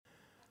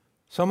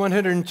Psalm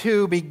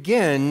 102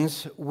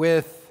 begins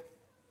with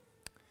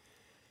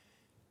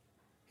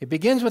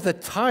a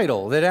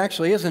title that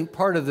actually isn't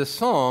part of the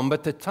psalm,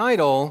 but the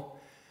title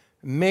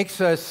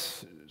makes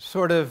us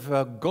sort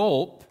of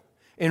gulp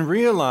and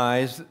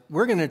realize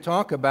we're going to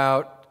talk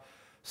about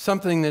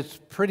something that's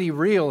pretty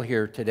real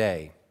here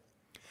today.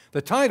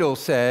 The title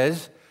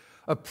says,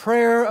 "A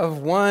prayer of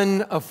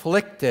one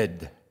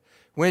afflicted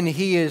when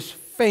he is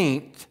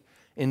faint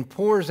and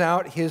pours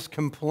out his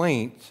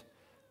complaint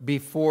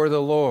before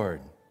the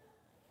Lord."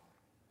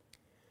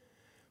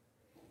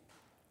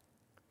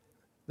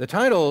 The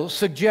title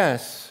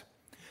suggests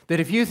that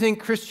if you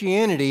think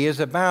Christianity is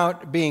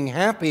about being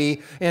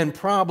happy and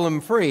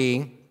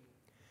problem-free,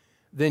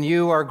 then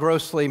you are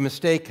grossly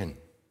mistaken.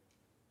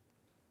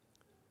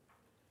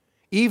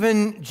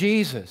 Even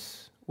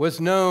Jesus was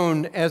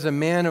known as a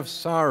man of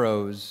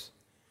sorrows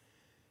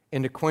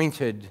and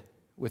acquainted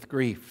with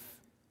grief.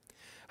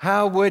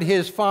 How would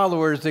his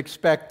followers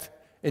expect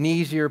an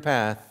easier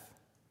path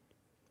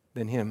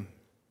than him?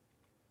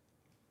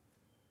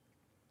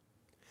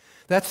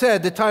 That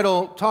said, the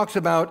title talks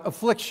about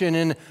affliction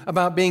and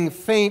about being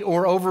faint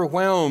or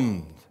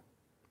overwhelmed.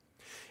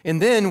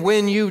 And then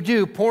when you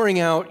do, pouring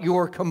out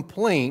your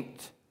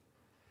complaint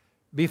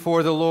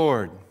before the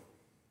Lord.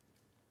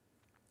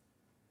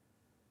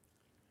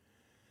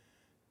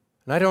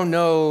 And I don't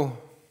know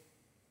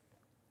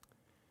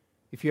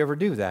if you ever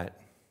do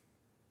that.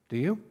 Do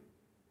you?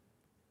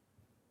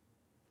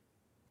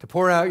 To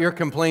pour out your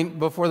complaint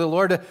before the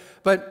Lord.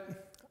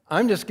 But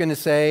I'm just going to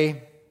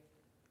say,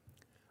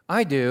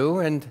 I do,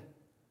 and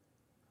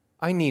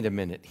I need a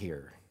minute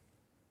here.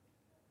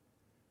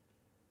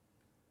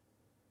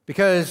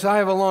 Because I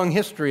have a long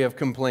history of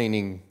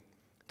complaining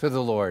to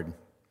the Lord.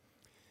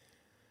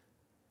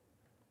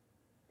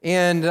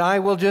 And I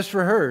will just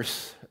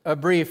rehearse a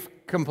brief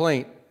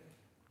complaint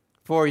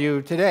for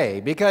you today,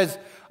 because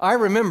I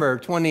remember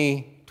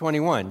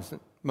 2021.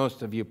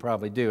 Most of you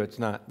probably do. It's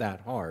not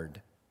that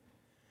hard.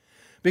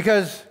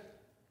 Because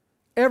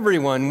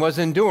everyone was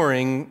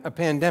enduring a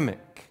pandemic.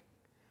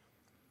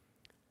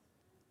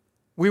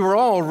 We were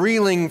all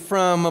reeling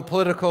from a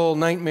political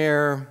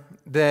nightmare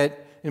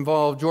that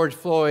involved George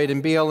Floyd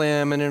and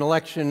BLM and an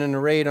election and a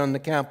raid on the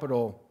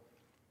Capitol.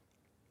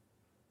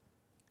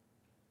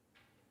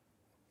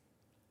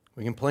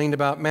 We complained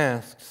about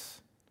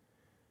masks.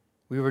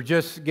 We were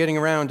just getting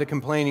around to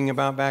complaining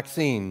about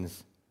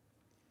vaccines.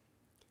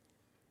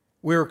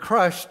 We were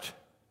crushed,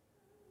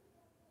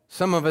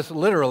 some of us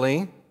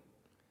literally,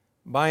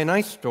 by an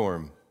ice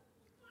storm.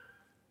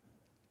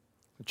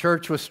 The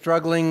church was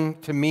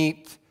struggling to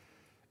meet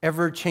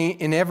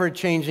in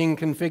ever-changing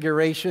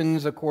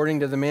configurations according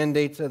to the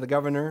mandates of the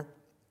governor.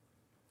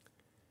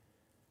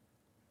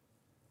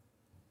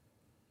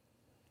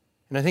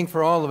 And I think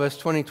for all of us,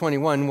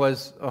 2021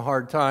 was a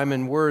hard time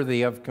and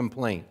worthy of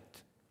complaint.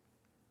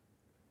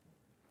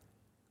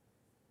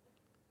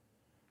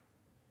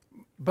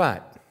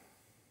 But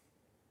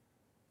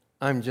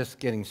I'm just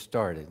getting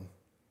started.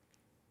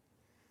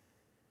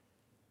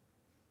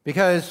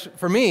 Because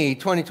for me,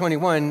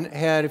 2021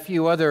 had a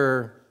few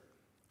other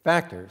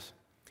factors.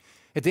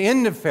 At the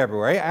end of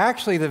February,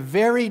 actually the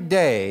very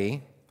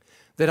day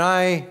that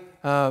I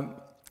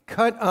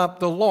cut up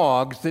the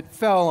logs that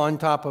fell on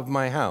top of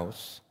my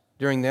house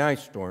during the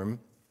ice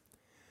storm,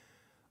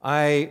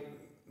 I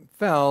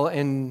fell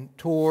and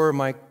tore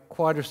my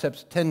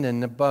quadriceps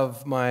tendon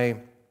above my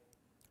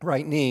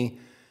right knee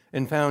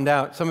and found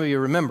out, some of you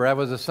remember, that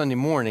was a Sunday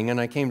morning, and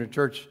I came to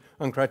church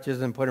on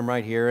crutches and put them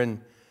right here and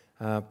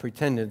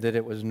pretended that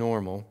it was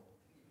normal.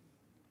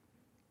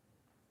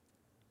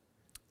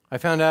 I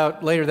found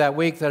out later that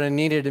week that I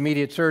needed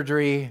immediate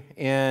surgery,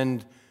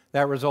 and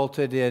that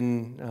resulted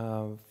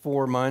in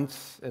 4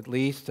 months at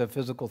least of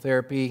physical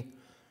therapy.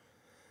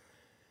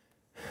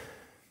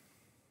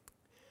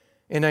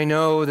 And I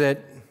know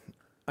that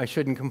I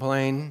shouldn't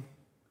complain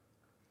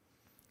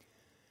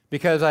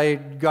because I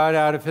got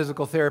out of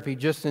physical therapy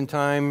just in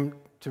time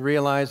to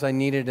realize I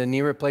needed a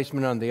knee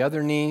replacement on the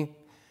other knee.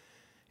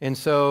 And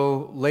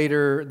so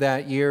later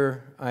that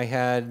year, I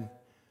had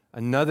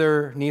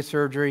another knee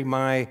surgery,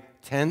 my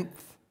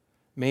 10th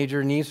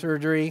major knee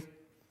surgery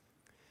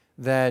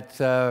that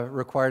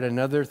required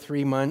another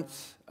 3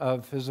 months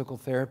of physical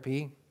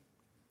therapy.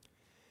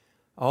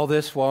 All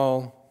this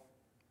while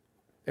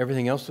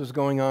everything else was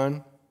going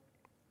on.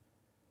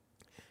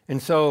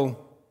 And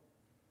so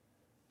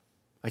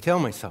I tell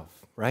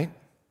myself, right?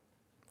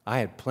 I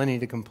had plenty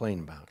to complain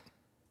about.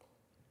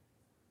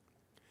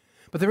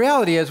 But the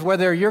reality is,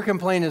 whether your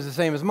complaint is the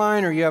same as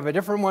mine or you have a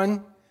different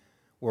one,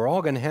 we're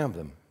all going to have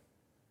them.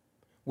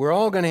 We're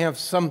all going to have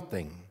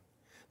something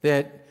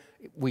that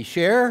we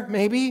share,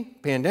 maybe,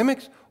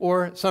 pandemics,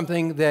 or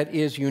something that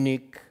is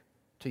unique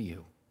to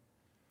you.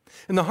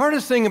 And the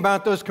hardest thing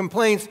about those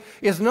complaints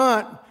is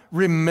not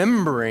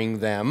remembering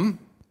them.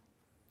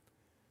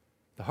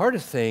 The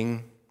hardest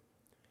thing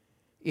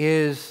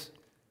is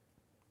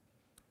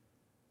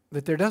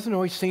that there doesn't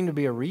always seem to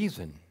be a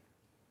reason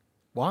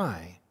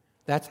why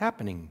that's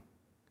happening,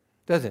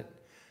 does it?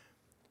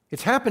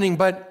 It's happening,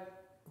 but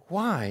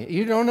Why?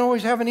 You don't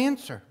always have an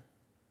answer.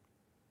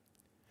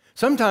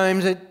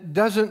 Sometimes it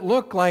doesn't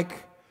look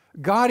like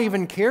God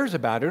even cares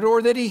about it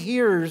or that He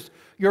hears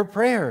your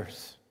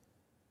prayers.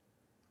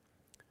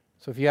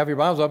 So if you have your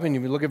Bibles open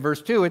and you look at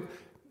verse 2, it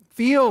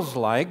feels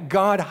like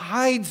God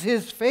hides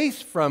His face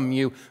from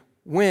you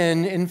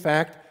when, in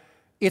fact,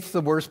 it's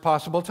the worst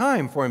possible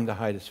time for Him to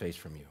hide His face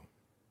from you.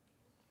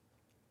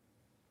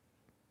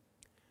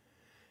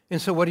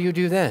 And so what do you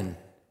do then?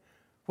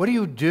 What do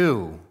you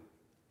do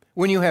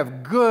when you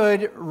have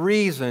good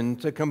reason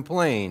to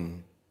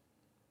complain?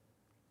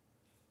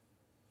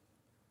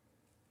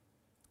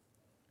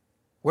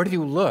 Where do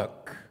you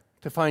look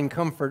to find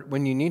comfort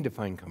when you need to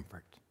find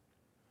comfort?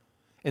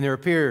 And there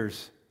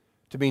appears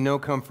to be no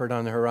comfort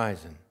on the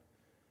horizon.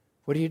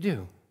 What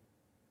do?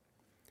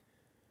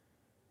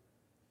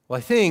 Well,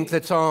 I think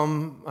that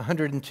Psalm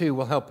 102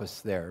 will help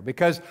us there,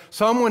 because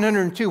Psalm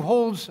 102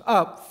 holds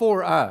up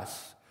for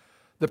us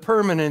the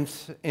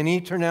permanence and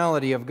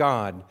eternality of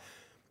God,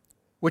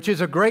 which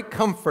is a great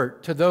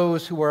comfort to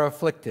those who are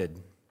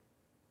afflicted,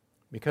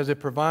 because it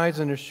provides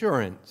an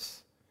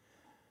assurance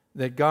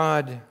that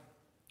God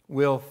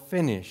will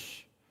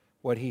finish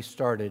what He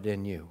started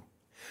in you,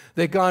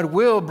 that God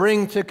will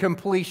bring to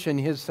completion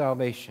His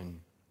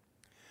salvation.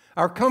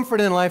 Our comfort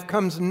in life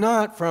comes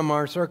not from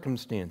our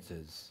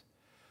circumstances,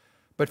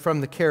 but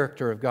from the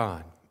character of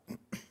God.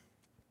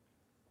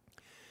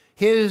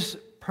 His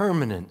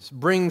permanence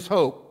brings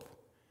hope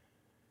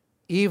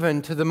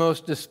even to the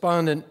most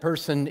despondent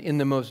person in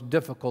the most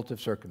difficult of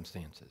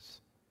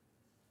circumstances.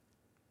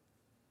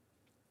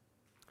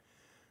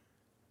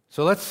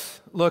 So let's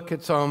look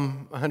at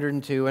Psalm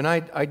 102, and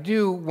I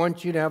do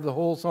want you to have the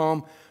whole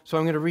psalm, so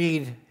I'm going to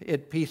read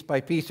it piece by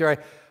piece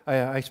here.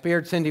 I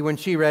spared Cindy when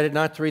she read it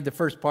not to read the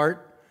first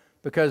part,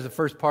 because the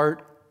first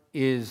part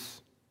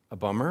is a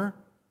bummer.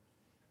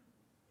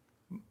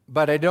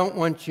 But I don't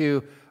want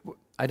you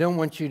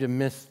to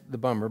miss the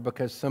bummer,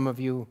 because some of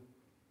you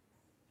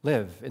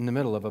live in the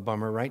middle of a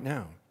bummer right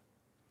now.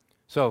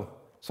 So,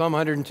 Psalm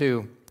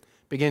 102,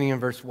 beginning in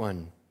verse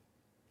 1.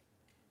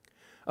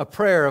 A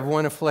prayer of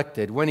one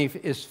afflicted when he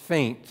is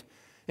faint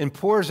and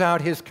pours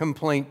out his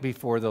complaint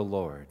before the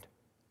Lord.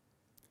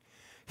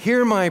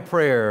 Hear my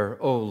prayer,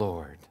 O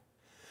Lord.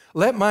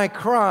 Let my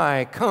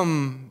cry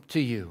come to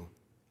you.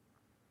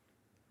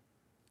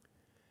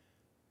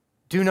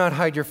 Do not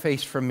hide your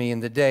face from me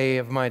in the day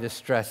of my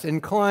distress.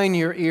 Incline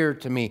your ear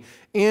to me.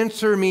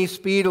 Answer me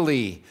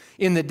speedily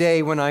in the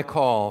day when I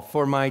call,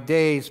 for my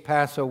days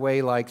pass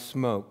away like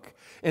smoke,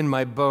 and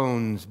my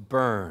bones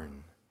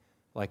burn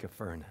like a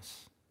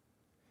furnace.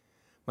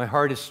 My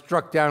heart is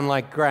struck down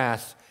like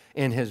grass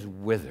and has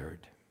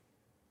withered.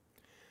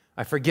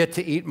 I forget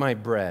to eat my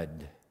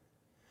bread.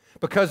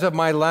 Because of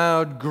my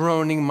loud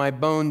groaning, my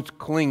bones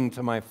cling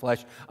to my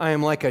flesh. I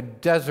am like a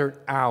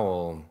desert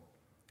owl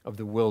of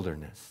the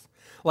wilderness,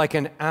 like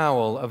an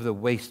owl of the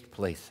waste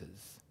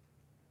places.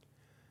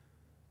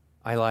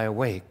 I lie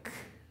awake.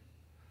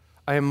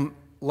 I am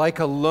like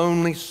a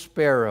lonely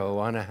sparrow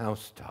on a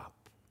housetop.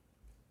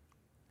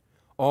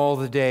 All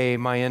the day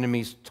my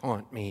enemies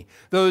taunt me.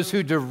 Those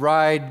who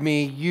deride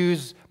me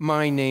use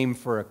my name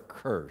for a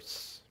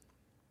curse.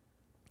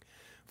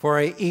 For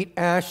I eat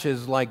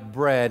ashes like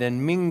bread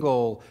and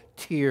mingle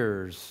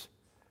tears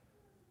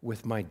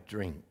with my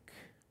drink.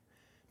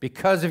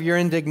 Because of your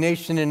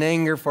indignation and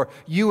anger, for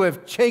you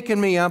have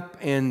taken me up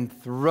and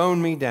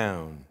thrown me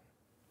down.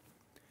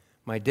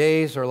 My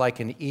days are like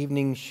an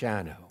evening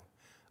shadow.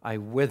 I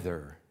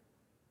wither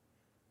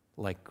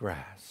like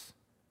grass.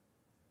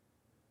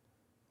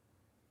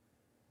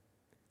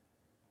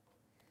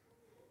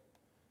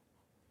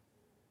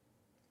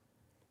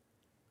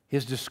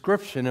 His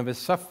description of his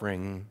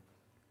suffering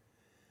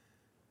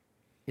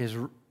is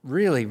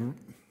really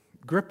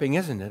gripping,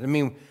 isn't it? I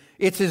mean,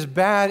 it's as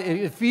bad,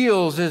 it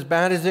feels as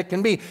bad as it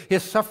can be.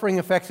 His suffering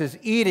affects his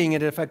eating,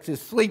 it affects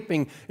his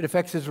sleeping, it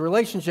affects his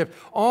relationship.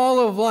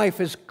 All of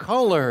life is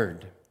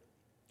colored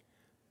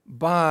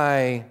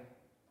by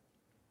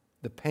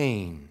the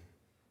pain.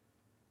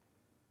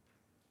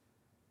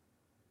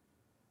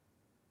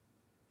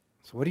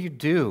 So what do you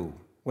do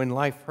when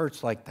life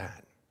hurts like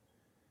that?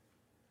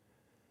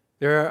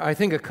 There are, I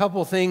think, a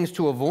couple things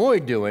to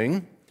avoid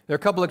doing. There are a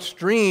couple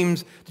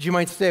extremes that you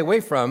might stay away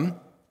from.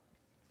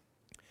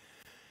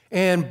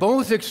 And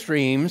both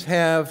extremes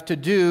have to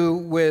do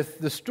with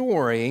the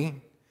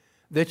story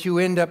that you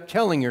end up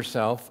telling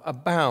yourself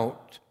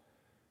about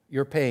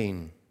your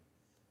pain.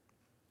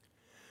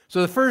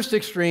 So the first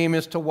extreme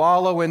is to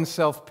wallow in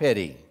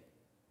self-pity,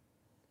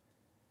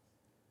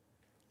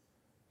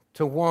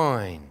 to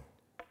whine,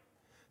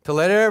 to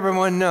let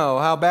everyone know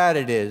how bad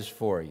it is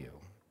for you.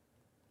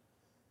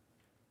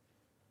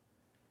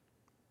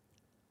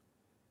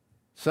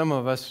 Some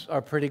of us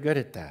are pretty good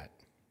at that.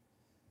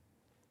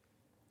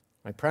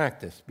 I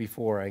practiced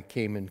before I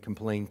came and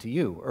complained to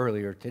you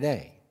earlier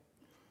today.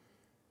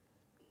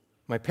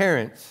 My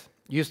parents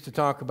used to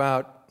talk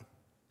about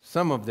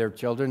some of their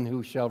children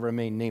who shall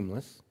remain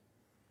nameless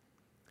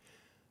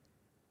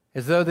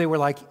as though they were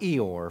like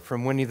Eeyore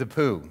from Winnie the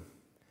Pooh,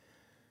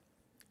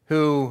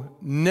 who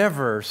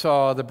never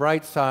saw the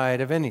bright side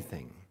of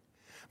anything,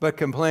 but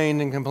complained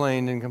and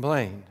complained and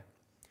complained.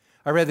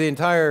 I read the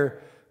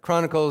entire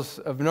Chronicles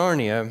of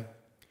Narnia,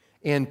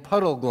 and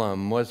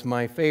Puddleglum was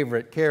my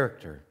favorite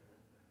character.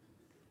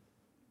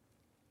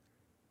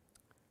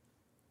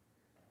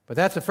 But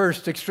that's the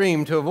first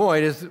extreme to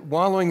avoid, is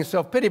wallowing in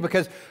self-pity,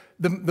 because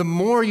the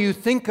more you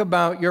think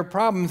about your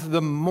problems,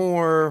 the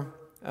more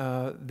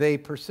they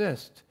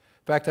persist.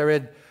 In fact, I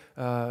read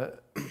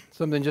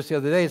something just the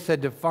other day. It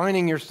said,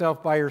 defining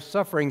yourself by your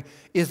suffering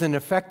is an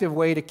effective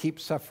way to keep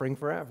suffering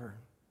forever.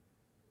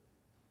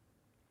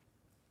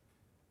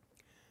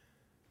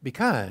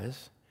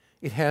 Because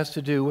it has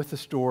to do with the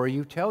story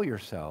you tell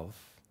yourself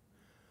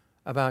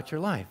about your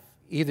life.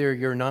 Either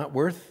you're not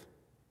worth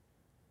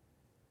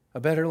a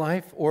better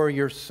life, or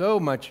you're so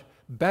much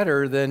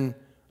better than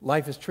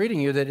life is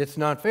treating you that it's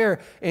not fair,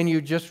 and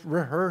you just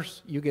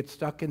rehearse, you get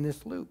stuck in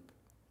this loop.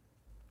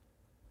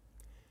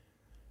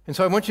 And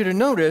so I want you to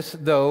notice,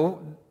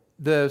 though,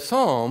 the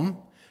psalm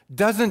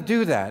doesn't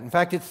do that. In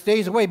fact, it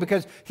stays away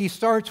because he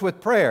starts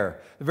with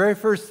prayer. The very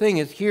first thing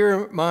is,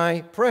 hear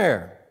my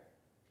prayer.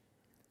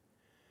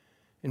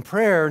 In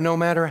prayer, no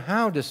matter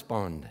how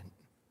despondent,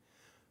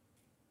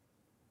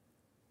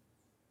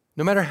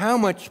 no matter how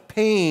much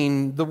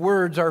pain the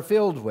words are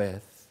filled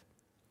with,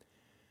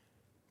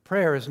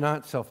 prayer is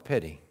not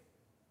self-pity.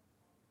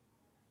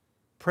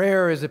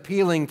 Prayer is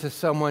appealing to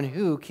someone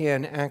who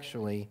can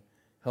actually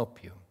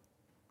help you.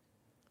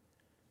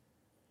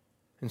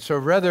 And so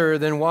rather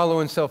than wallow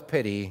in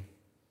self-pity,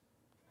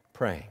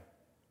 pray.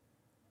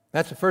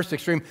 That's the first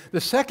extreme. The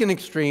second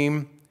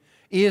extreme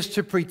is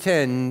to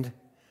pretend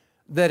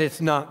that it's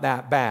not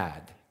that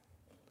bad.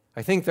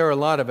 I think there are a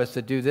lot of us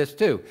that do this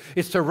too.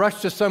 It's to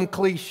rush to some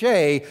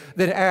cliche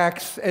that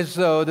acts as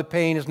though the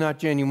pain is not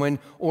genuine,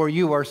 or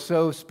you are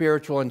so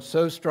spiritual and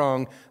so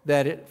strong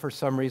that it, for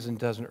some reason,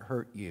 doesn't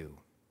hurt you.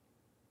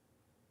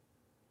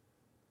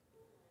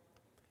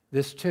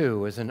 This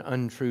too is an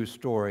untrue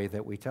story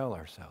that we tell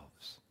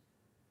ourselves.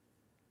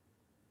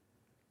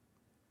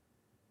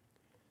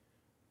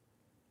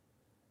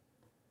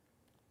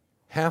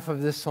 Half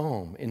of this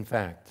psalm, in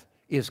fact,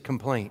 is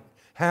complaint.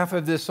 Half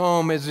of this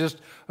psalm is just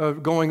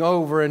going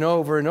over and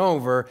over and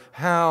over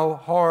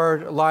how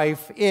hard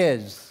life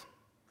is.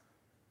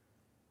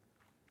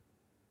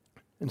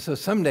 And so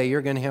someday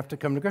you're going to have to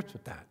come to grips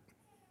with that.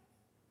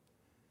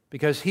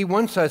 Because he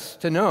wants us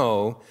to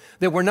know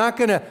that we're not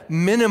going to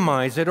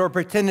minimize it or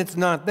pretend it's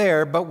not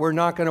there, but we're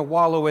not going to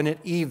wallow in it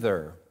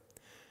either.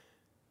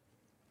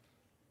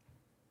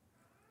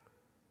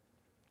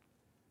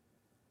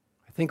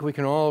 I think we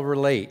can all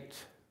relate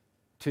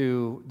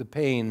to the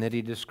pain that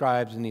he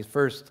describes in these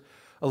first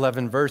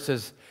 11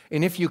 verses.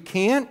 And if you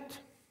can't,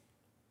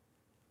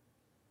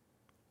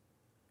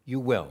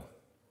 you will.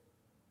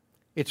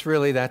 It's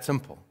really that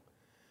simple.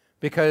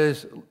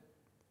 Because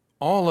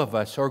all of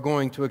us are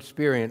going to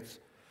experience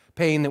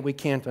pain that we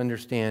can't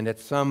understand at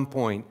some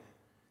point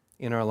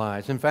in our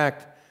lives. In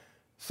fact,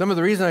 some of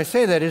the reason I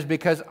say that is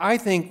because I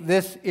think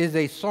this is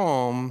a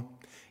psalm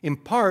in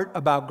part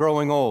about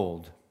growing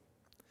old.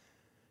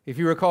 If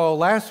you recall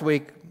last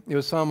week, it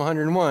was Psalm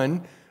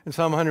 101, and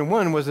Psalm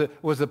 101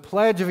 was a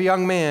pledge of a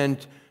young man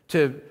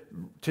to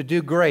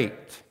do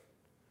great,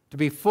 to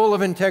be full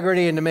of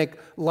integrity and to make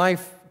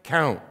life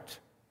count.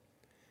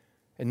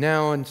 And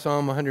now in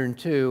Psalm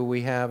 102,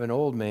 we have an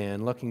old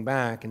man looking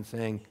back and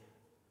saying,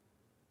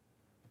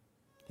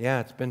 yeah,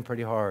 it's been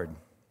pretty hard.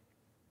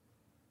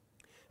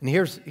 And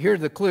here's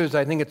the clues.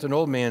 I think it's an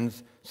old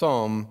man's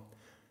psalm.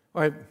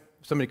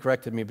 Somebody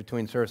corrected me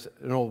between service,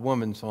 an old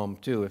woman's psalm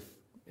too, if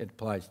it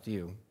applies to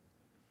you.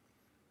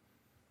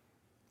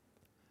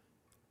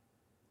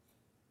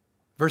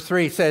 Verse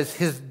 3 says,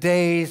 his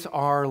days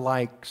are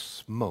like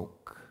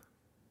smoke.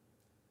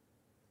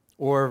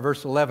 Or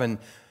verse 11,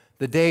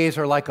 the days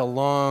are like a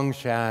long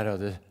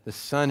shadow. The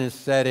sun is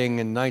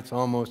setting and night's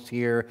almost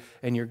here,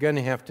 and you're going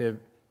to have to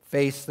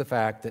face the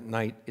fact that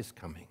night is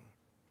coming.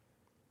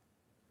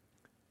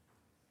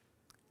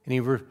 And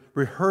he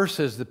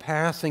rehearses the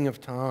passing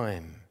of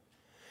time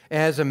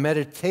as a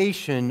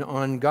meditation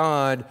on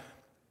God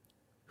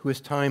who is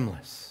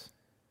timeless.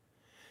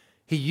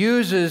 He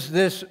uses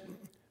this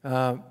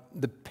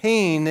the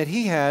pain that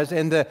he has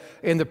and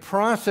the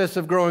process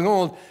of growing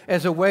old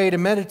as a way to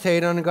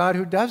meditate on a God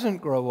who doesn't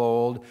grow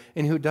old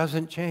and who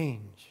doesn't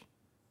change.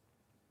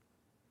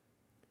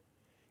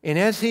 And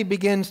as he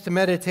begins to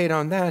meditate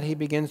on that, he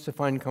begins to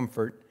find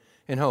comfort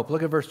and hope.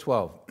 Look at verse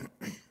 12.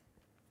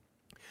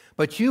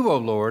 But you, O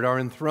Lord, are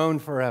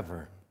enthroned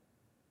forever.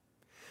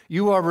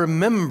 You are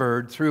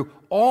remembered through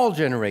all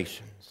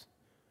generations.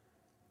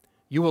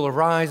 You will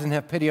arise and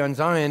have pity on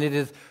Zion. It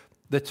is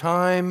the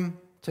time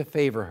to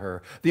favor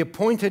her. The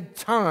appointed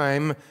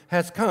time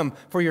has come,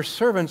 for your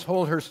servants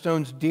hold her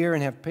stones dear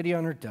and have pity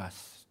on her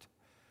dust.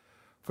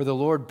 For the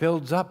Lord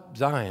builds up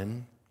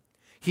Zion.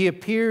 He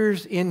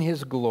appears in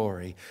his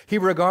glory. He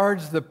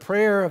regards the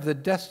prayer of the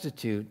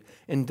destitute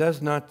and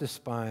does not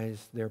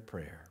despise their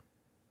prayer.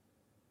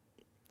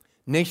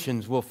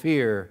 Nations will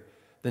fear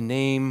the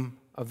name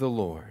of the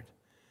Lord,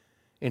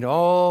 and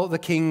all the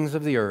kings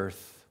of the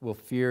earth will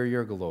fear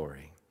your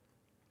glory.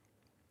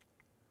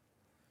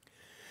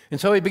 And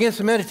so he begins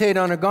to meditate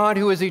on a God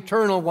who is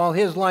eternal while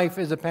his life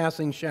is a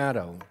passing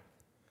shadow.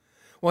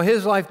 While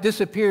his life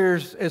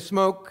disappears as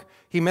smoke,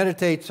 he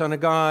meditates on a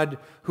God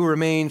who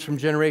remains from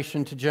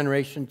generation to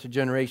generation to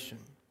generation.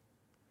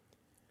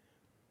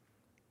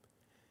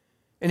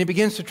 And he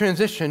begins to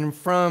transition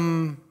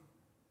from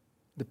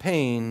the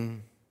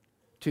pain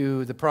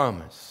to the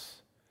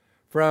promise,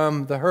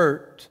 from the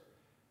hurt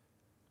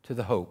to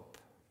the hope.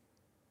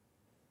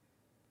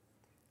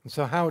 And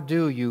so how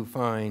do you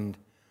find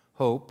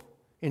hope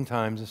in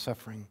times of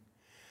suffering?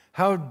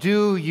 How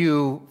do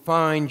you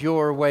find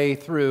your way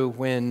through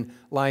when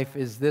life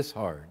is this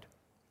hard?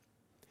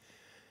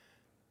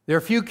 There are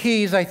a few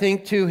keys, I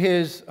think, to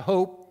his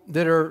hope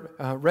that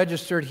are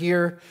registered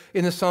here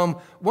in the psalm.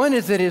 One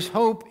is that his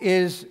hope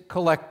is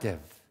collective.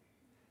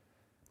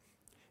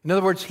 In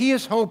other words, he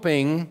is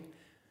hoping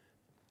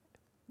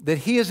that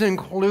he is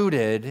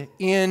included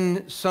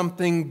in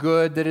something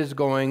good that is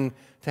going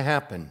to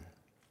happen.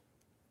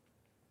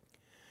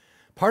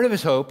 Part of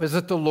his hope is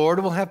that the Lord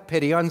will have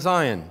pity on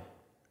Zion.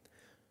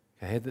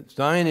 Okay, that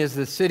Zion is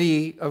the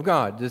city of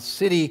God, the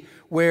city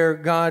where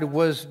God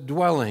was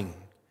dwelling.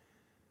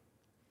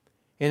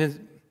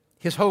 And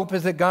his hope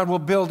is that God will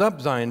build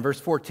up Zion, verse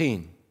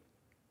 14.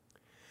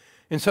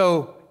 And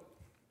so,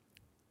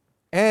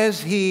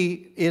 as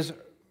he is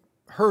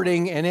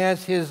hurting and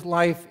as his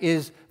life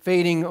is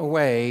fading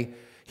away,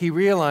 he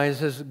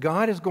realizes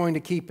God is going to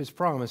keep his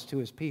promise to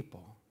his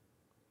people.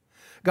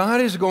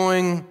 God is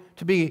going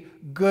to be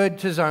good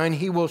to Zion.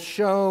 He will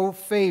show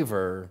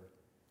favor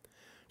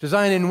to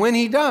Zion. And when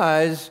he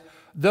does,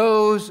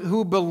 those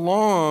who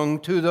belong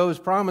to those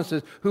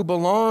promises, who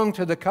belong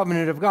to the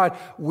covenant of God,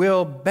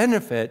 will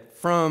benefit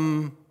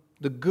from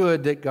the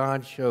good that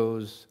God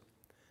shows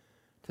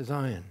to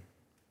Zion.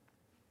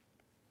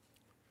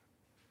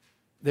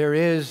 There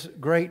is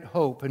great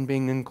hope in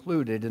being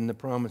included in the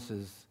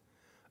promises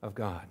of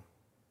God.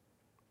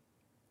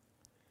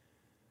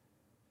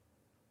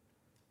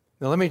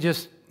 Now, let me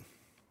just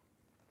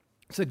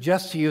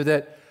suggest to you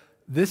that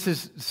this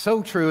is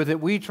so true that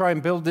we try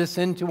and build this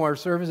into our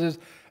services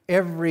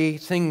every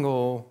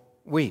single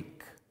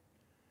week.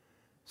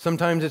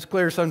 Sometimes it's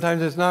clear,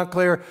 sometimes it's not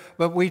clear,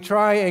 but we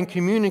try and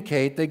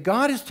communicate that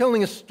God is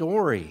telling a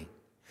story,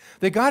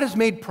 that God has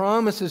made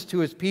promises to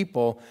his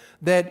people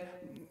that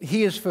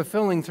he is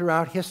fulfilling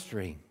throughout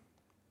history.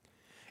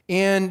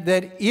 And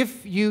that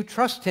if you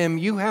trust him,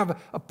 you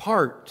have a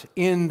part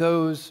in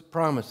those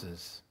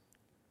promises.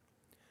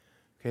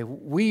 Okay,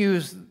 we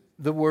use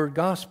the word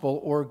gospel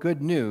or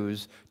good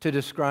news to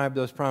describe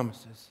those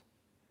promises.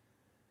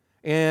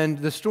 And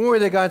the story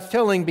that God's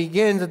telling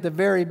begins at the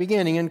very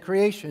beginning in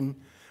creation,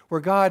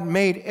 where God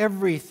made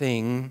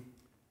everything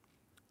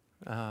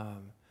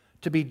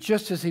to be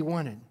just as he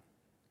wanted.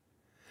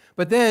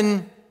 But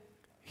then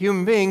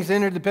human beings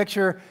entered the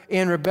picture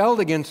and rebelled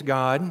against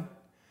God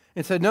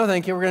and said, no,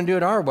 thank you, we're going to do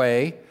it our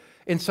way.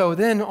 And so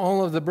then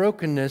all of the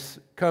brokenness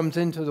comes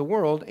into the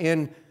world,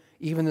 and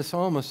even the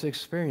psalmist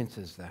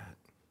experiences that.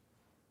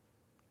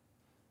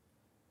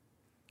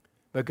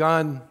 But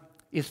God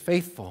is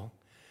faithful,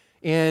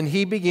 and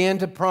he began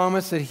to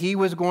promise that he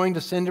was going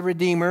to send a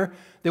Redeemer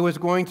that was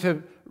going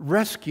to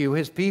rescue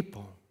his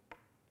people.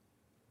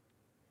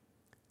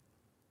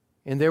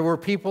 And there were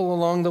people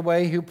along the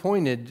way who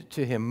pointed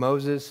to him,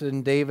 Moses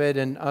and David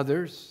and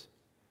others.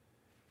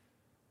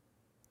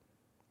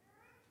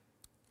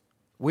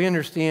 We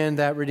understand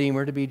that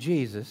Redeemer to be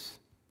Jesus.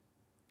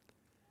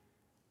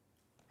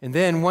 And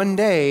then one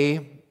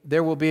day,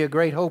 there will be a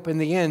great hope in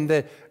the end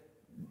that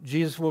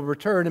Jesus will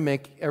return and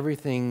make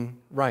everything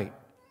right.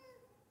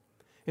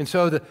 And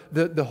so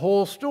the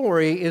whole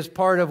story is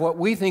part of what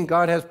we think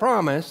God has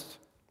promised.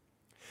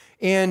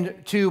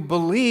 And to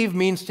believe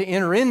means to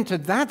enter into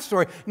that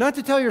story, not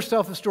to tell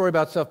yourself a story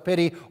about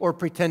self-pity or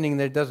pretending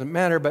that it doesn't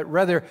matter, but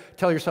rather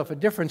tell yourself a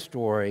different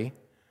story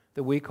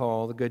that we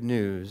call the good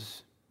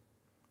news.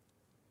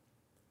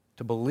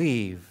 To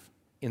believe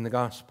in the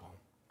gospel.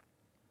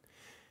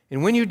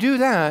 And when you do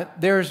that,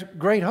 there's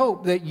great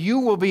hope that you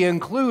will be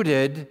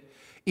included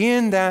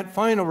in that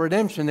final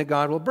redemption that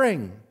God will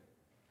bring.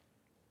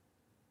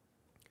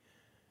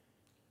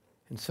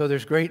 And so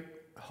there's great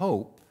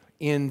hope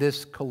in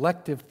this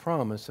collective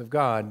promise of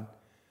God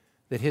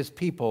that his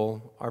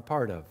people are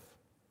part of.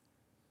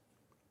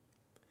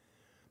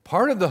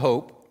 Part of the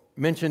hope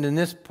mentioned in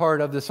this part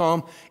of the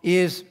psalm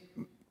is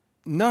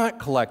not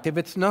collective,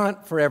 it's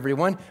not for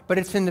everyone, but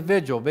it's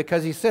individual,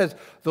 because he says,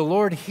 the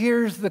Lord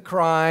hears the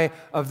cry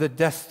of the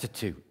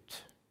destitute.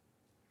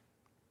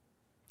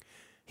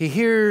 He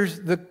hears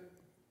the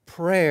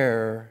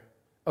prayer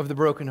of the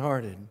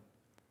brokenhearted.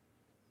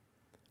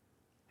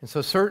 And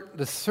so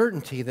the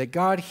certainty that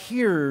God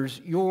hears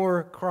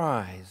your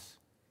cries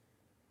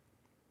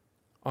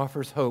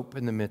offers hope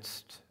in the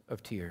midst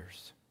of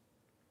tears.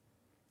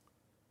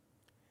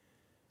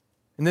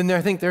 And then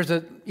I think there's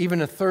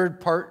even a third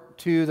part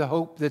to the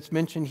hope that's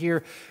mentioned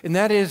here, and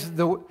that is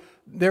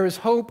there is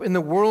hope in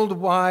the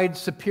worldwide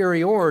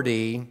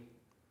superiority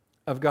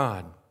of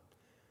God.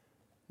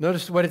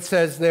 Notice what it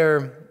says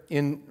there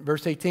in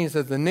verse 18. It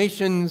says, the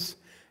nations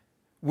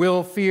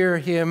will fear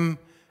him,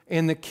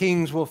 and the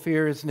kings will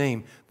fear his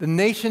name. The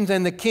nations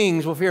and the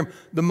kings will fear him.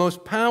 The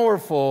most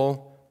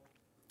powerful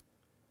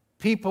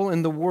people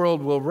in the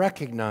world will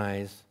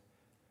recognize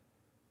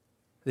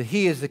that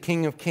he is the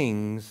King of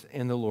kings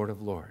and the Lord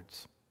of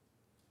lords.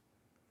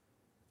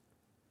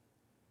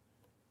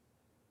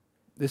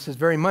 This is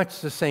very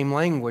much the same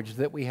language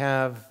that we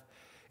have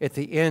at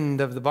the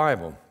end of the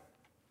Bible.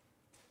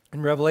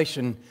 In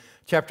Revelation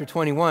chapter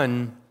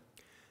 21,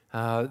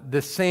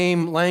 the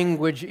same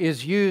language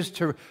is used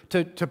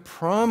to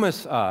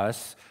promise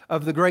us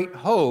of the great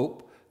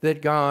hope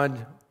that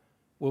God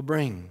will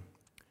bring.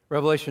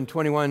 Revelation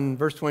 21,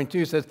 verse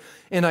 22 says,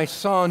 and I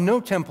saw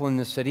no temple in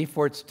the city,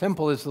 for its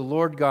temple is the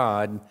Lord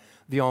God,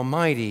 the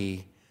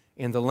Almighty,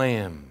 and the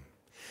Lamb.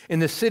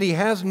 And the city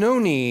has no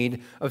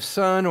need of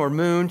sun or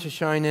moon to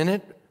shine in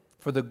it,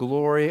 for the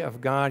glory of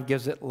God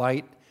gives it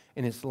light,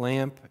 and its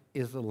lamp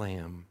is the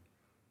Lamb.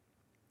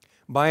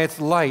 By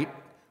its light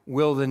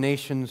will the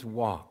nations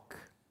walk,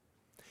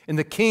 and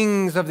the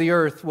kings of the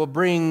earth will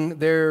bring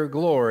their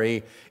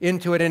glory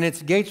into it, and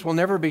its gates will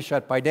never be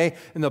shut by day,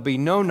 and there'll be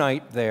no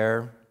night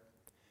there.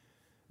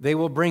 They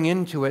will bring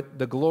into it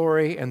the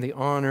glory and the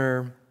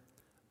honor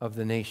of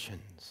the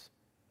nations.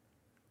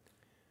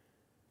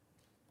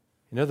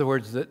 In other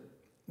words,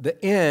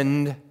 the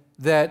end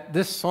that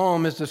this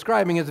psalm is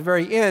describing is the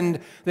very end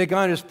that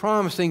God is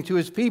promising to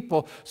his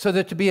people, so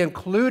that to be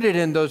included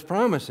in those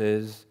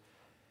promises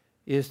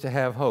is to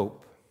have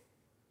hope.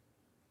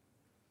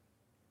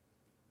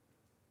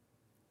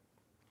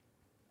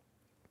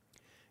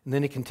 And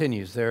then he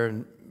continues there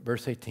in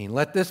verse 18,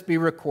 let this be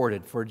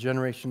recorded for a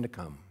generation to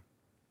come,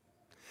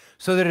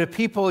 so that a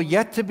people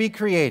yet to be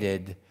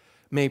created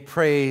may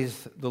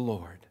praise the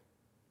Lord.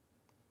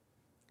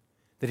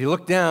 That he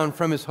looked down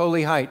from his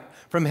holy height,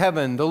 from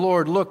heaven, the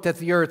Lord looked at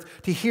the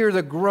earth to hear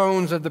the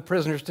groans of the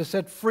prisoners, to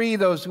set free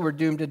those who were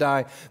doomed to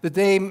die, that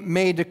they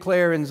may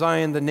declare in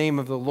Zion the name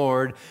of the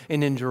Lord,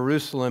 and in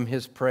Jerusalem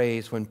his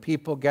praise, when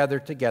people gather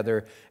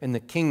together in the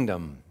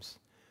kingdoms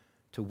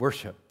to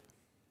worship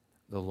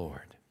the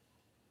Lord.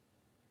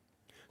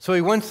 So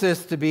he wants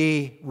this to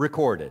be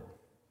recorded,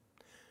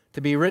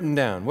 to be written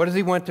down. What does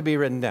he want to be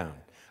written down?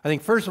 I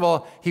think, first of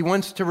all, he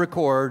wants to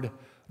record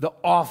the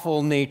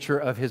awful nature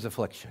of his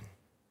affliction.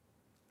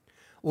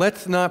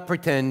 Let's not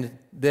pretend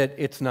that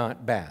it's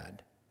not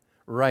bad.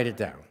 Write it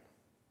down.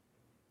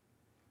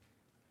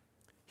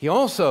 He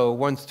also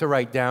wants to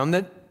write down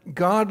that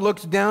God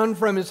looks down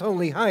from his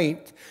holy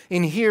height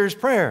and hears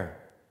prayer.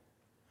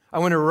 I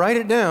want to write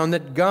it down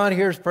that God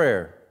hears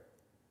prayer.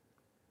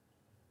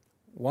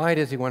 Why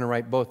does he want to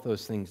write both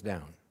those things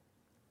down?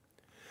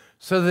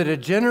 So that a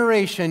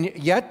generation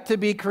yet to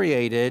be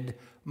created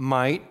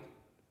might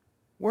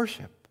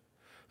worship.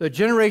 The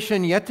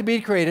generation yet to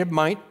be created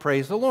might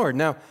praise the Lord.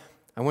 Now,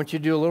 I want you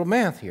to do a little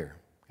math here.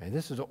 Okay,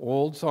 this is an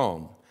old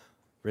psalm,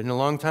 written a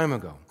long time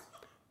ago.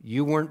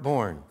 You weren't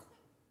born.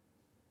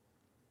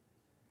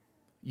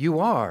 You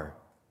are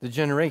the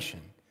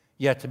generation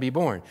yet to be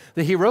born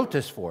that he wrote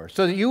this for,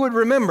 so that you would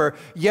remember,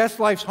 yes,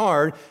 life's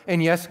hard,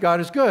 and yes,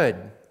 God is good,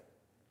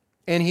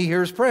 and he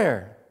hears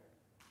prayer.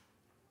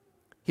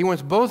 He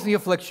wants both the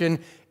affliction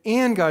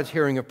and God's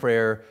hearing of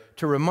prayer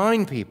to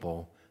remind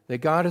people that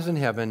God is in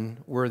heaven,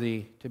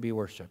 worthy to be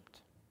worshiped.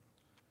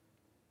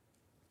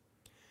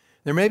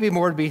 There may be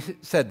more to be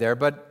said there,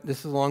 but this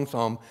is a long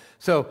psalm.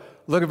 So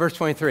look at verse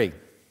 23.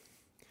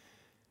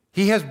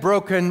 He has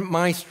broken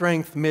my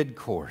strength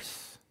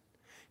mid-course.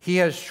 He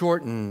has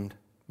shortened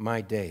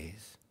my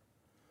days.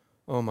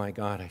 Oh my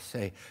God, I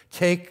say,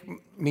 take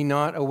me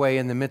not away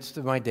in the midst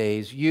of my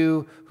days,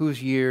 you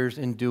whose years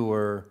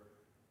endure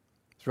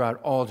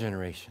throughout all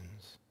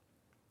generations.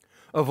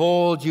 Of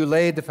old you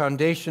laid the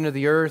foundation of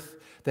the earth.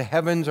 The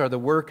heavens are the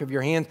work of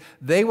your hands.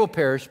 They will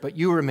perish, but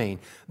you remain.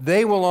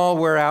 They will all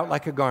wear out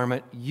like a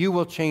garment. You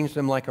will change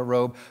them like a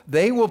robe.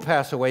 They will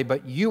pass away,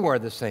 but you are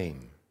the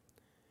same.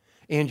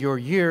 And your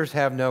years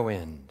have no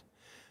end.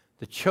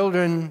 The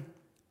children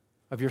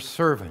of your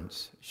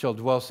servants shall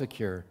dwell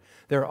secure.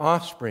 Their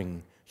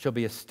offspring shall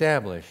be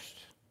established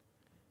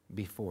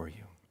before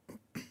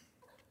you.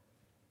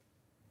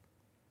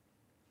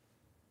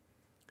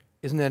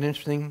 Isn't that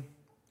interesting?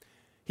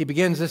 He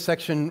begins this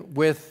section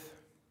with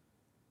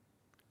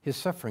his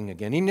suffering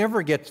again. He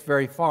never gets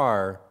very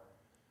far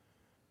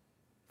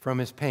from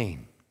his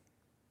pain.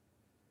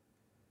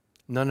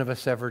 None of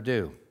us ever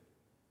do,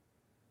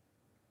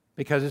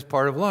 because it's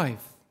part of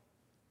life.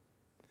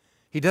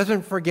 He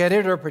doesn't forget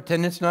it or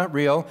pretend it's not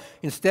real.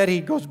 Instead,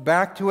 he goes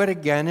back to it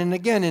again and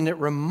again, and it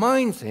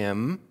reminds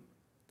him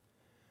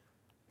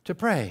to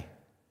pray.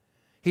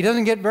 He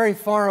doesn't get very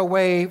far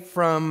away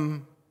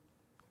from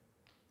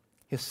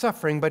his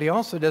suffering, but he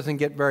also doesn't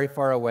get very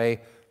far away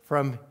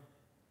from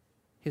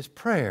his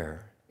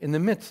prayer in the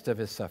midst of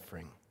his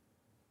suffering.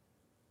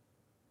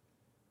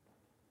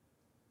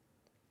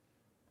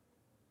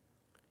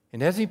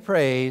 And as he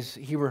prays,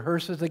 he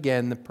rehearses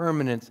again the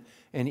permanence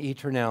and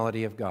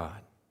eternality of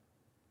God.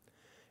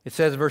 It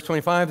says, verse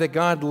 25, that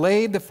God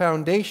laid the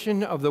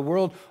foundation of the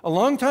world a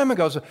long time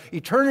ago, so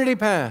eternity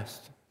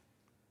past.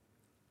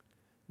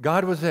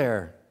 God was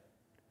there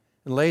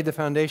and laid the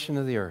foundation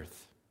of the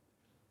earth.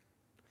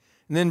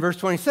 And then verse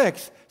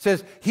 26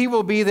 says, He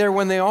will be there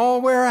when they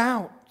all wear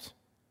out.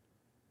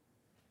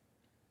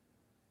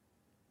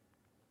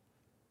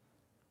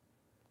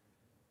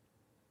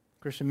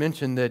 Christian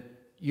mentioned that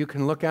you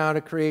can look out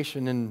at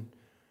creation and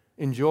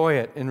enjoy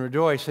it and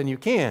rejoice, and you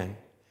can.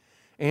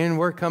 And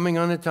we're coming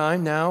on a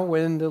time now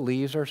when the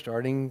leaves are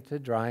starting to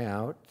dry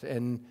out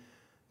and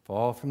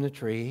fall from the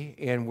tree,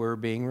 and we're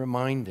being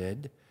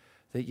reminded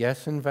that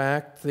yes, in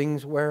fact,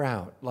 things wear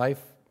out.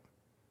 Life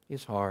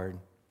is hard.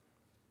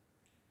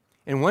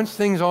 And once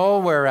things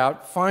all wear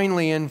out,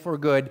 finally and for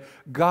good,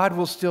 God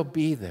will still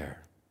be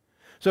there.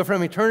 So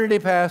from eternity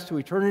past to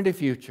eternity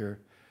future,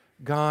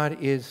 God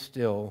is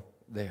still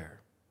there.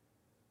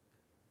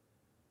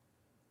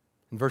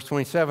 And verse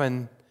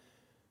 27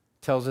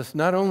 tells us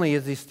not only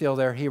is He still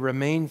there, He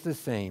remains the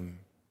same,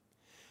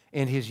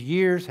 and His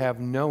years have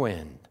no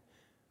end.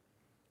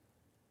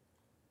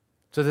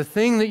 So the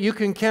thing that you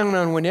can count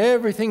on when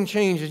everything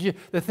changes,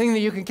 the thing that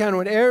you can count on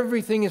when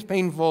everything is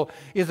painful,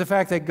 is the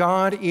fact that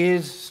God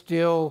is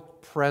still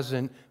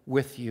present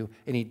with you,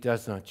 and He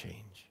does not change.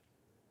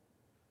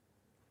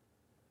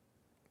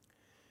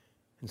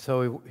 And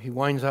so he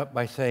winds up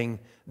by saying,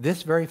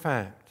 this very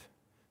fact,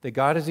 that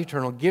God is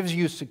eternal, gives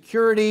you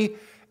security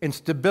and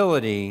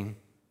stability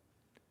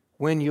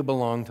when you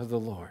belong to the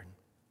Lord.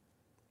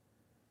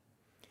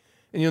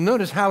 And you'll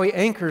notice how he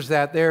anchors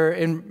that there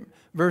in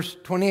verse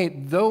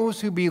 28,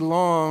 those who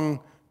belong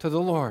to the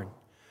Lord,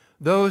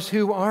 those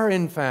who are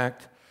in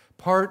fact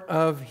part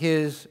of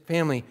His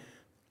family,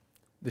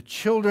 the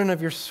children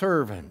of your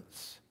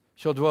servants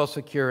shall dwell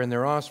secure and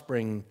their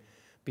offspring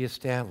be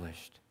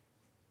established.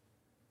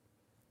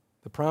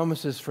 The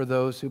promise is for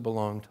those who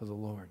belong to the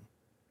Lord.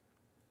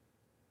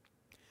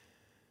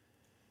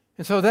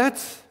 And so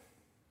that's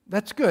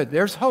good.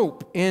 There's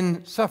hope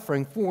in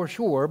suffering for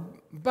sure,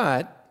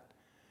 but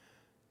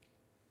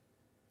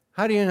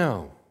how do you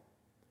know?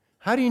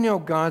 How do you know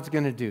God's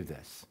going to do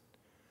this?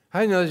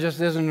 How do you know it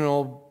just isn't an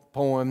old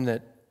poem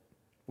that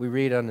we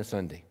read on a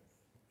Sunday?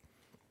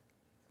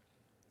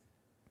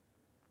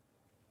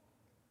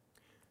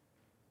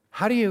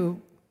 How do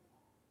you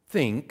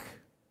think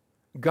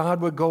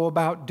God would go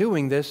about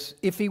doing this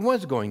if He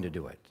was going to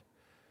do it?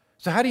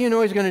 So how do you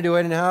know He's going to do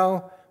it, and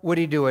how would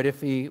He do it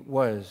if He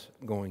was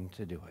going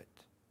to do it?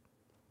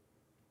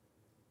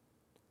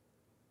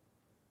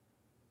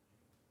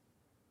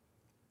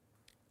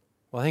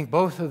 Well, I think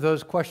both of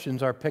those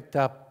questions are picked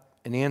up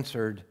and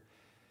answered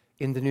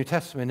in the New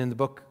Testament in the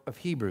book of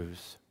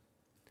Hebrews.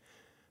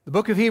 The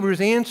book of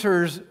Hebrews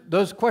answers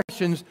those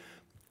questions.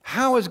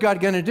 How is God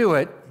going to do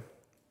it?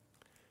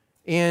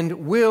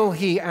 And will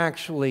He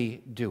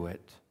actually do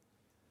it?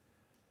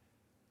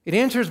 It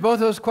answers both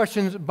those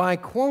questions by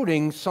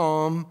quoting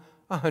Psalm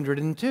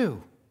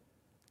 102.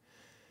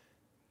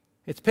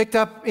 It's picked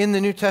up in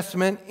the New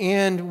Testament,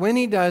 and when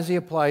he does, he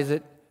applies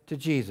it to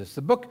Jesus.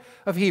 The book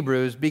of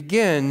Hebrews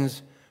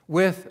begins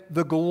with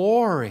the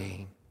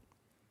glory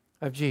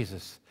of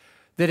Jesus.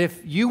 That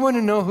if you want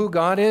to know who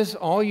God is,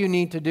 all you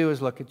need to do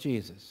is look at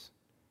Jesus.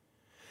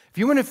 If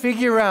you want to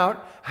figure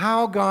out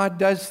how God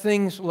does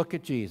things, look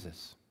at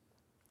Jesus.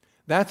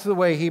 That's the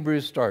way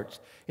Hebrews starts.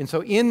 And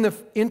so in the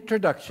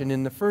introduction,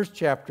 in the first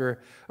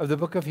chapter of the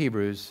book of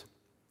Hebrews,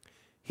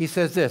 he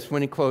says this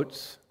when he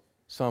quotes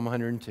Psalm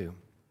 102.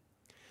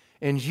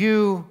 And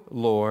you,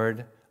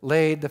 Lord,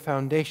 laid the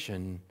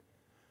foundation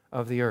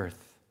of the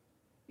earth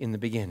in the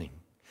beginning.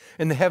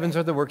 And the heavens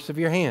are the works of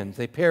your hands.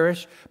 They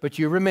perish, but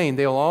you remain.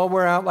 They'll all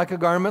wear out like a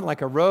garment,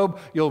 like a robe.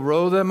 You'll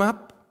roll them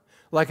up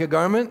like a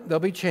garment. They'll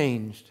be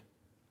changed.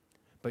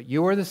 But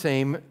you are the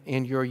same,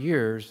 and your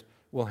years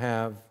will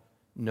have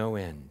no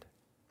end.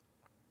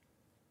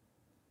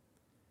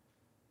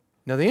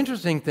 Now, the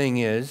interesting thing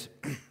is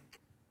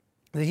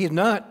that he's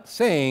not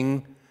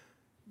saying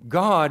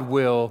God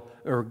will,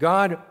 or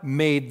God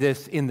made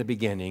this in the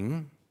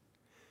beginning.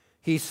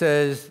 He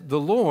says the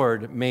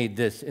Lord made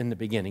this in the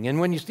beginning. And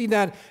when you see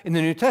that in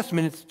the New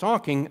Testament, it's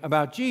talking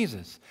about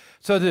Jesus.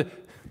 So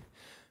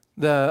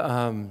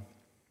the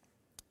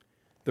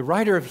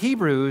writer of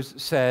Hebrews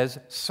says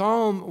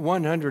Psalm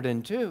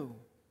 102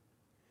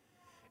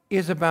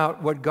 is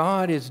about what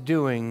God is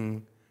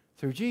doing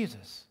through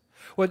Jesus.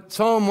 What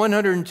Psalm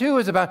 102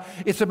 is about,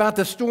 it's about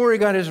the story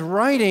God is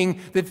writing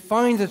that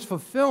finds its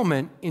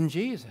fulfillment in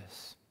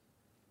Jesus.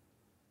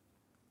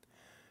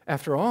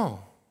 After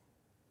all,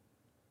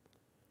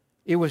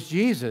 it was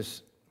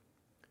Jesus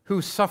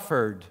who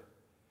suffered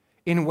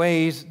in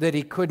ways that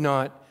he could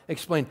not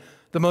explain.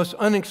 The most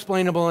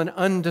unexplainable and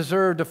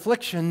undeserved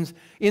afflictions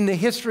in the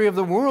history of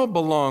the world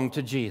belong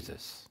to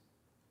Jesus.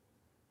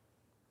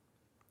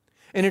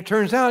 And it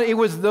turns out it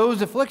was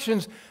those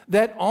afflictions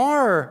that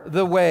are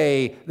the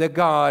way that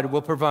God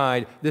will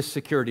provide this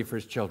security for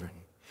His children.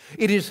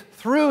 It is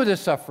through the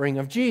suffering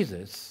of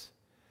Jesus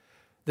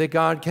that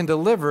God can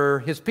deliver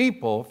His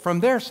people from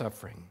their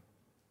suffering.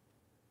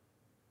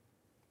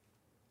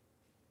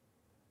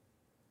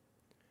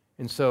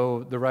 And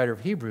so the writer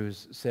of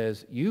Hebrews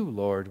says, you,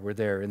 Lord, were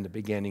there in the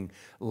beginning,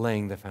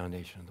 laying the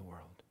foundation of the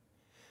world.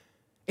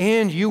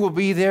 And you will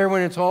be there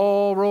when it's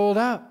all rolled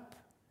up.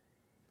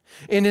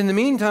 And in the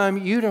meantime,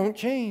 you don't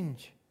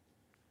change.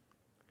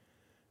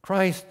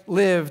 Christ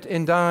lived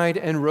and died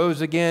and rose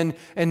again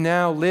and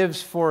now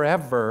lives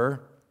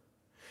forever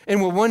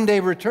and will one day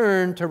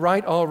return to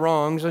right all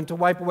wrongs and to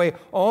wipe away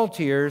all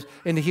tears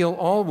and to heal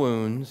all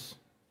wounds.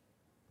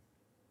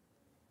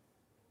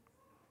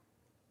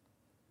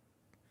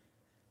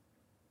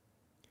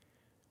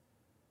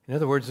 In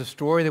other words, the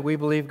story that we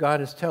believe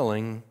God is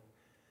telling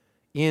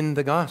in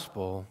the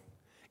gospel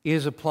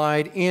is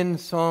applied in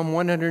Psalm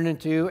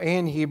 102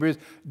 and Hebrews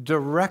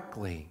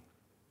directly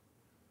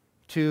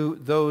to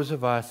those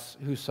of us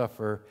who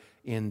suffer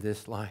in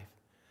this life.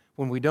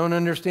 When we don't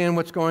understand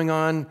what's going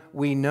on,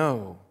 we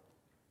know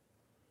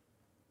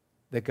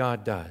that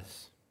God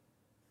does.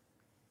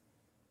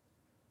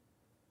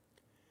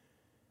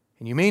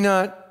 And you may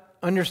not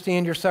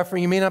understand your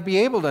suffering. You may not be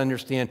able to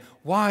understand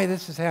why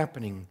this is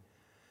happening.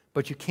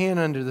 But you can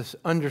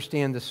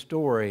understand the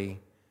story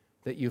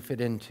that you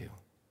fit into.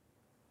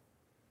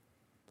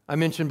 I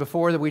mentioned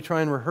before that we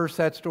try and rehearse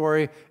that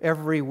story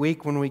every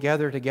week when we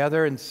gather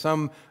together in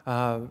some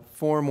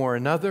form or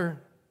another.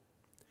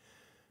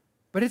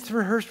 But it's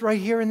rehearsed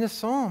right here in this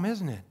psalm,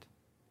 isn't it?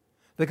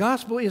 The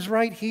gospel is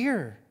right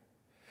here.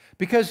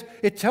 Because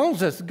it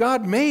tells us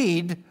God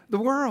made the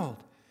world,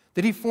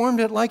 that He formed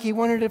it like He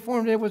wanted it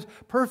formed. It was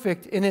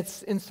perfect in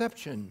its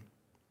inception.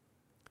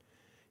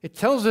 It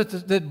tells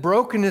us that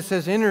brokenness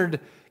has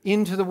entered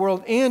into the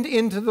world and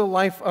into the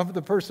life of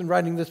the person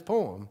writing this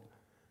poem.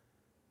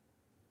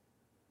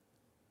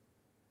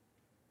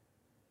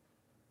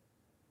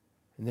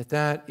 And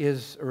that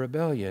is a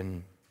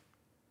rebellion,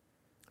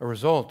 a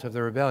result of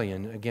the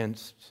rebellion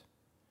against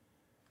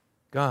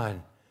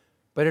God.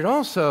 But it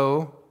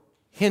also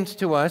hints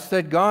to us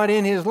that God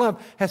in His love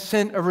has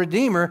sent a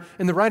Redeemer,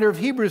 and the writer of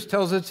Hebrews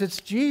tells us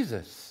it's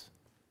Jesus.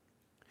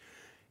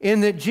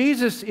 In that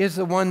Jesus is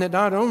the one that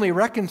not only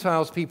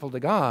reconciles people to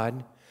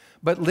God,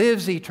 but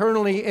lives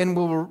eternally and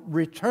will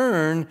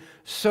return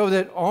so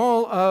that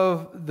all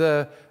of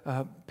the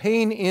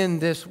pain in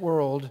this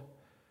world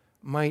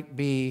might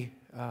be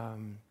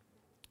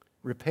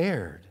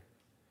repaired.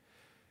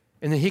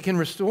 And that He can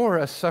restore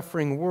a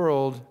suffering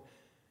world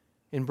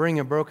and bring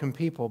a broken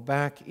people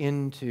back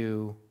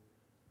into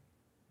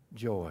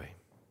joy.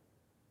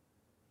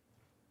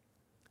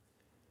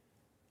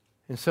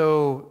 And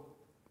so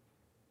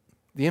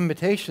the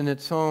invitation that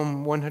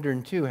Psalm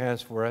 102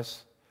 has for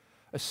us,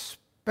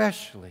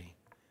 especially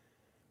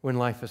when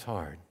life is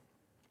hard,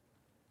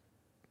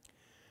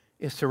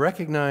 is to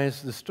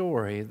recognize the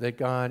story that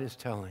God is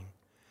telling,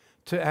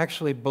 to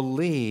actually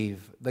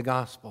believe the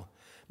gospel.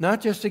 Not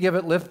just to give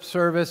it lip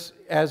service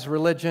as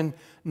religion,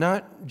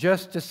 not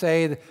just to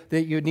say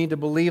that you need to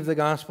believe the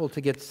gospel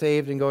to get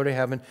saved and go to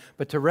heaven,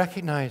 but to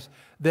recognize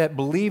that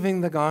believing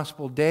the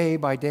gospel day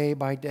by day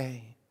by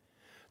day,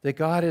 that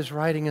God is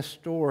writing a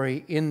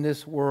story in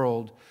this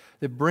world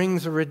that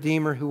brings a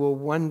Redeemer who will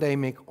one day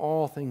make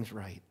all things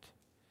right.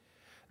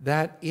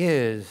 That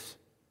is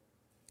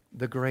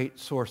the great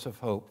source of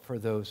hope for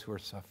those who are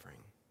suffering.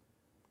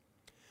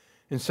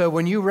 And so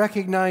when you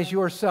recognize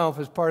yourself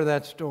as part of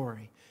that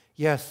story,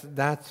 yes,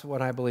 that's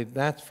what I believe,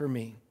 that's for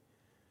me,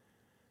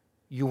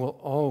 you will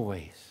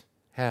always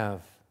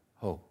have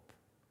hope.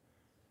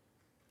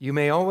 You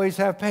may always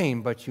have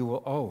pain, but you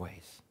will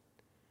always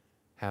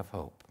have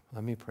hope.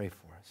 Let me pray for us.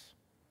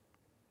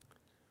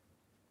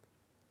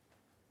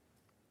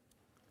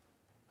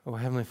 Oh,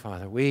 Heavenly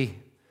Father, we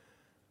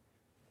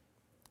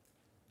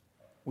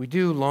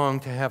do long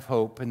to have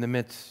hope in the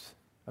midst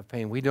of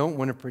pain. We don't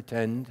want to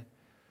pretend.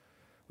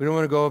 We don't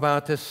want to go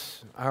about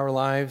our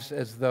lives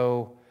as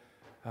though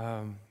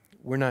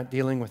we're not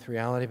dealing with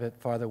reality. But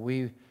Father,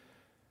 we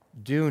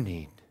do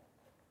need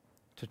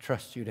to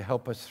trust You to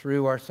help us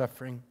through our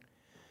suffering,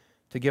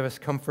 to give us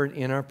comfort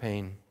in our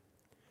pain,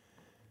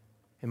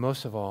 and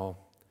most of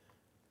all,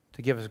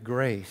 to give us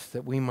grace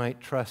that we might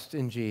trust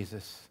in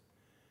Jesus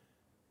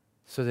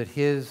so that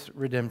His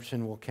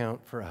redemption will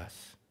count for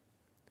us,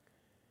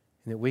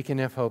 and that we can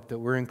have hope that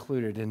we're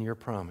included in Your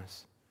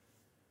promise,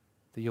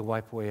 that You'll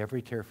wipe away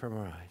every tear from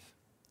our eyes.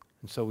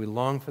 And so we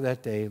long for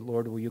that day.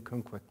 Lord, will You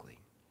come quickly?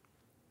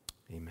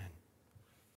 Amen.